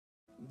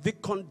The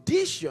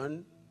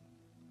condition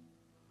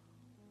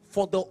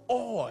for the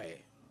oil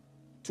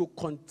to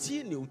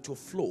continue to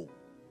flow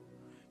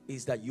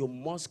is that you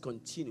must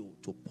continue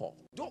to pour.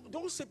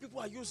 Don't say people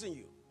are using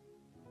you.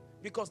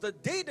 Because the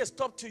day they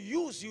stop to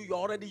use you, you're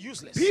already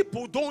useless.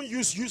 People don't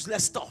use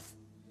useless stuff.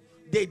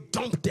 They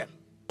dump them.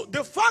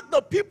 The fact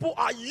that people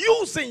are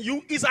using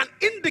you is an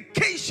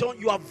indication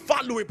you are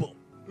valuable.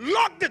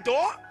 Lock the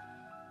door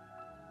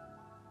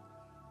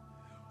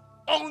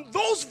on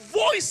those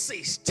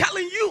voices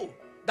telling you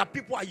that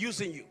people are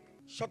using you.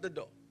 Shut the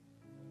door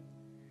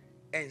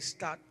and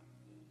start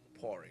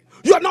pouring.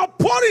 You are not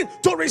pouring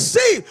to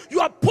receive. You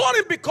are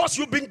pouring because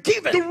you've been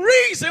given. The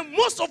reason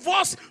most of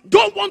us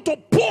don't want to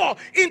pour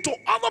into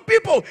other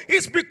people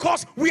is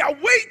because we are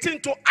waiting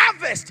to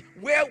harvest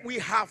where we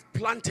have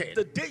planted.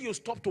 The day you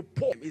stop to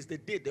pour is the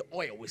day the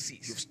oil will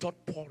cease. You've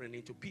stopped pouring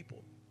into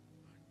people.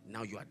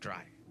 Now you are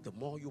dry. The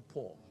more you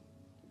pour,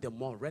 the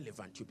more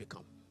relevant you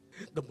become.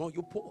 The more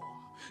you pour,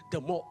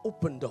 the more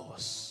open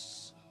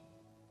doors.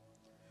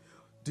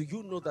 Do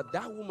you know that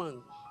that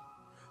woman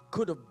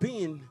could have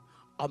been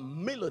a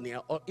millionaire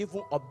or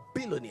even a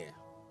billionaire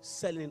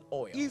selling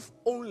oil, if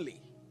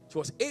only she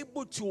was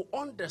able to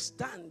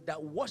understand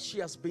that what she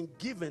has been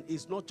given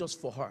is not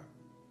just for her.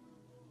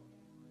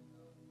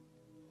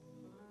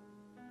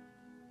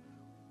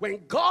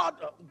 When God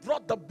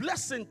brought the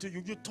blessing to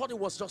you, you thought it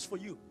was just for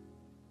you.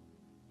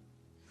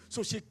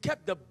 So she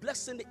kept the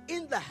blessing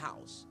in the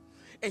house.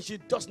 And she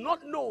does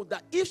not know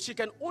that if she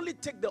can only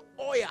take the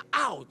oil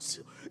out,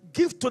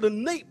 give to the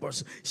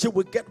neighbors, she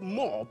will get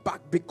more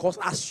back, because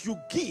as you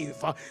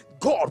give,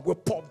 God will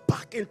pour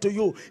back into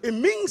you. It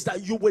means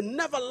that you will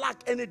never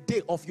lack any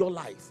day of your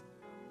life.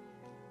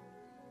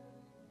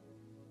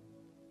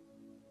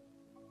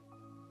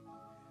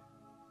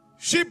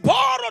 She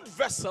borrowed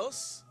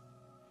vessels,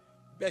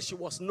 but she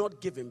was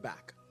not giving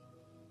back.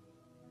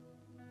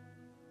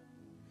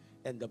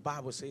 And the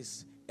Bible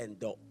says, and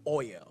the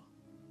oil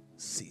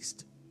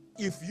ceased.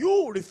 If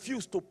you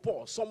refuse to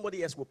pour,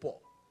 somebody else will pour.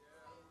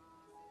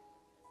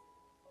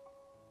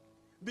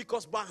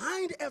 Because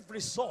behind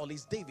every Saul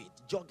is David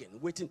jogging,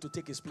 waiting to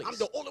take his place. I'm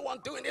the only one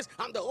doing this.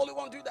 I'm the only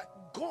one doing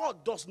that.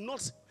 God does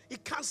not, he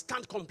can't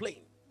stand complaint.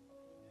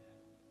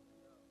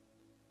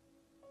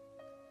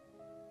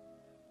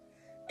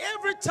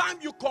 Every time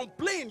you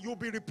complain, you'll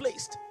be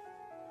replaced.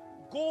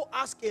 Go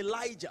ask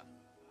Elijah.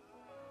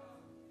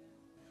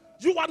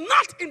 You are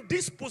not in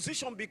this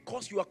position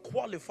because you are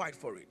qualified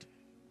for it.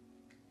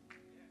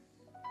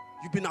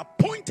 You've been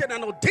appointed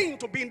and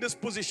ordained to be in this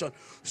position.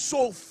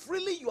 So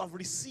freely you have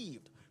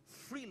received,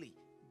 freely